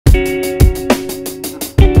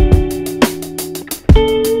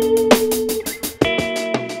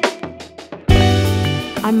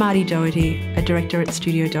Mardi Doherty, a director at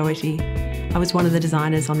Studio Doherty. I was one of the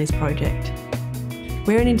designers on this project.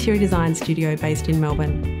 We're an interior design studio based in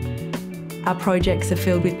Melbourne. Our projects are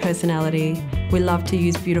filled with personality. We love to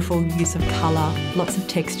use beautiful use of colour, lots of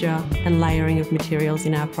texture and layering of materials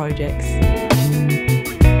in our projects.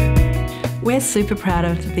 We're super proud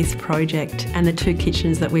of this project and the 2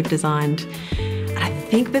 kitchens that we've designed.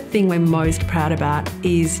 I think the thing we're most proud about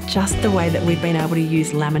is just the way that we've been able to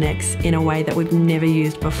use Laminex in a way that we've never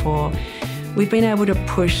used before. We've been able to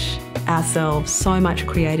push ourselves so much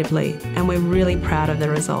creatively, and we're really proud of the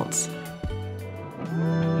results.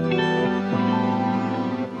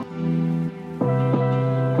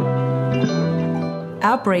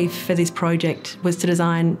 Our brief for this project was to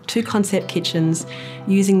design 2 concept kitchens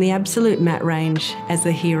using the absolute matte range as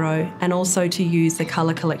the hero, and also to use the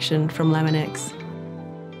colour collection from Laminex.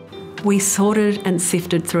 We sorted and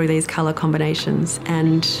sifted through these colour combinations,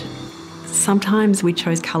 and sometimes we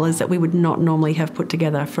chose colours that we would not normally have put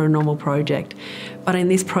together for a normal project. But in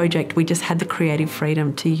this project, we just had the creative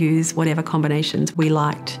freedom to use whatever combinations we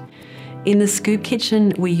liked. In the scoop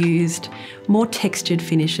kitchen, we used more textured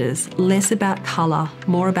finishes, less about colour,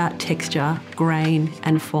 more about texture, grain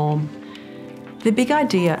and form. The big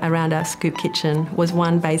idea around our scoop kitchen was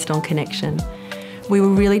one based on connection. We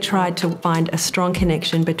really tried to find a strong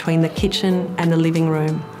connection between the kitchen and the living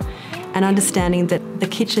room, and understanding that the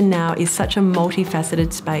kitchen now is such a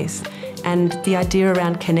multifaceted space, and the idea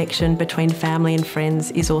around connection between family and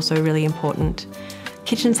friends is also really important.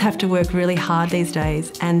 Kitchens have to work really hard these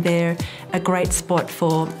days, and they're a great spot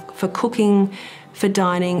for cooking, for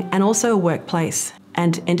dining, and also a workplace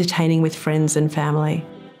and entertaining with friends and family.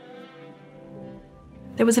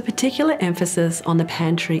 There was a particular emphasis on the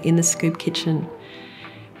pantry in the scoop kitchen.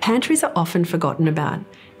 Pantries are often forgotten about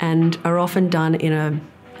and are often done in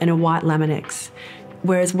a white Laminex,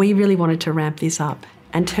 whereas we really wanted to ramp this up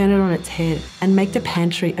and turn it on its head and make the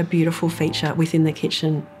pantry a beautiful feature within the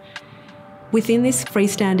kitchen. Within this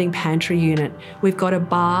freestanding pantry unit, we've got a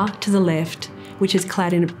bar to the left, which is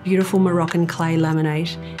clad in a beautiful Moroccan clay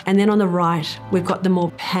laminate, and then on the right, we've got the more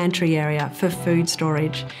pantry area for food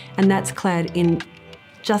storage, and that's clad in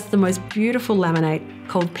just the most beautiful laminate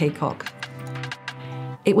called Peacock.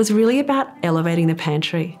 It was really about elevating the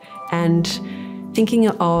pantry and thinking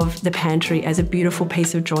of the pantry as a beautiful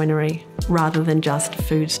piece of joinery rather than just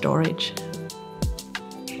food storage.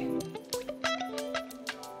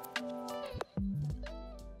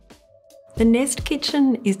 The nest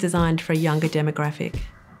kitchen is designed for a younger demographic.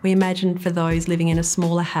 We imagined for those living in a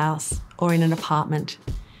smaller house or in an apartment.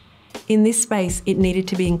 In this space, it needed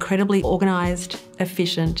to be incredibly organised,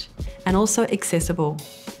 efficient, and also accessible.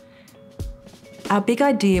 Our big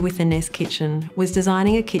idea with the nest kitchen was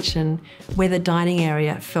designing a kitchen where the dining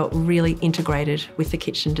area felt really integrated with the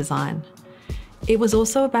kitchen design. It was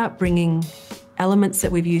also about bringing elements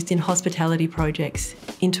that we've used in hospitality projects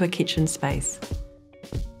into a kitchen space.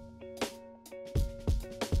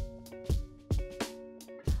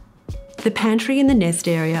 The pantry in the nest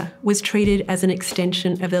area was treated as an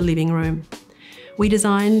extension of the living room. We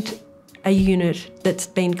designed a unit that's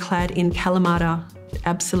been clad in Kalamata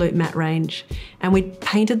absolute matte range, and we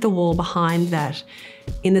painted the wall behind that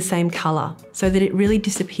in the same colour so that it really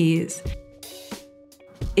disappears.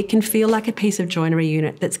 It can feel like a piece of joinery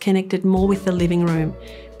unit that's connected more with the living room,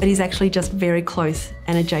 but is actually just very close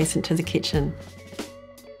and adjacent to the kitchen.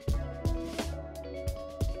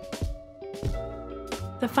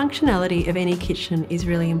 The functionality of any kitchen is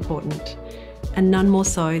really important, and none more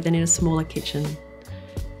so than in a smaller kitchen.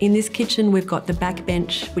 In this kitchen, we've got the back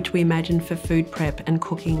bench, which we imagined for food prep and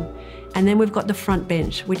cooking. And then we've got the front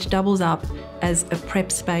bench, which doubles up as a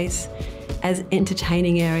prep space, as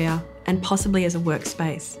entertaining area, and possibly as a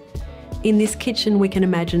workspace. In this kitchen, we can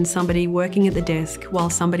imagine somebody working at the desk while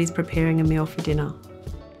somebody's preparing a meal for dinner.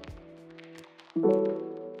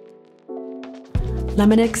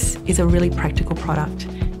 Laminex is a really practical product,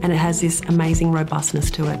 and it has this amazing robustness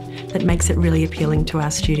to it that makes it really appealing to our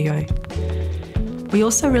studio. We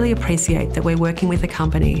also really appreciate that we're working with a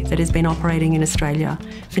company that has been operating in Australia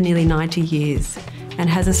for nearly 90 years and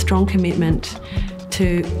has a strong commitment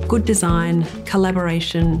to good design,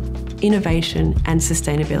 collaboration, innovation and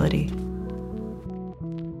sustainability.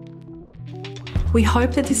 We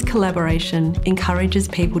hope that this collaboration encourages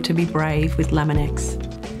people to be brave with Laminex.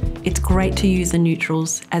 It's great to use the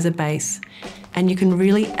neutrals as a base, and you can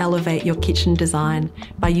really elevate your kitchen design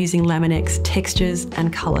by using Laminex textures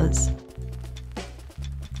and colours.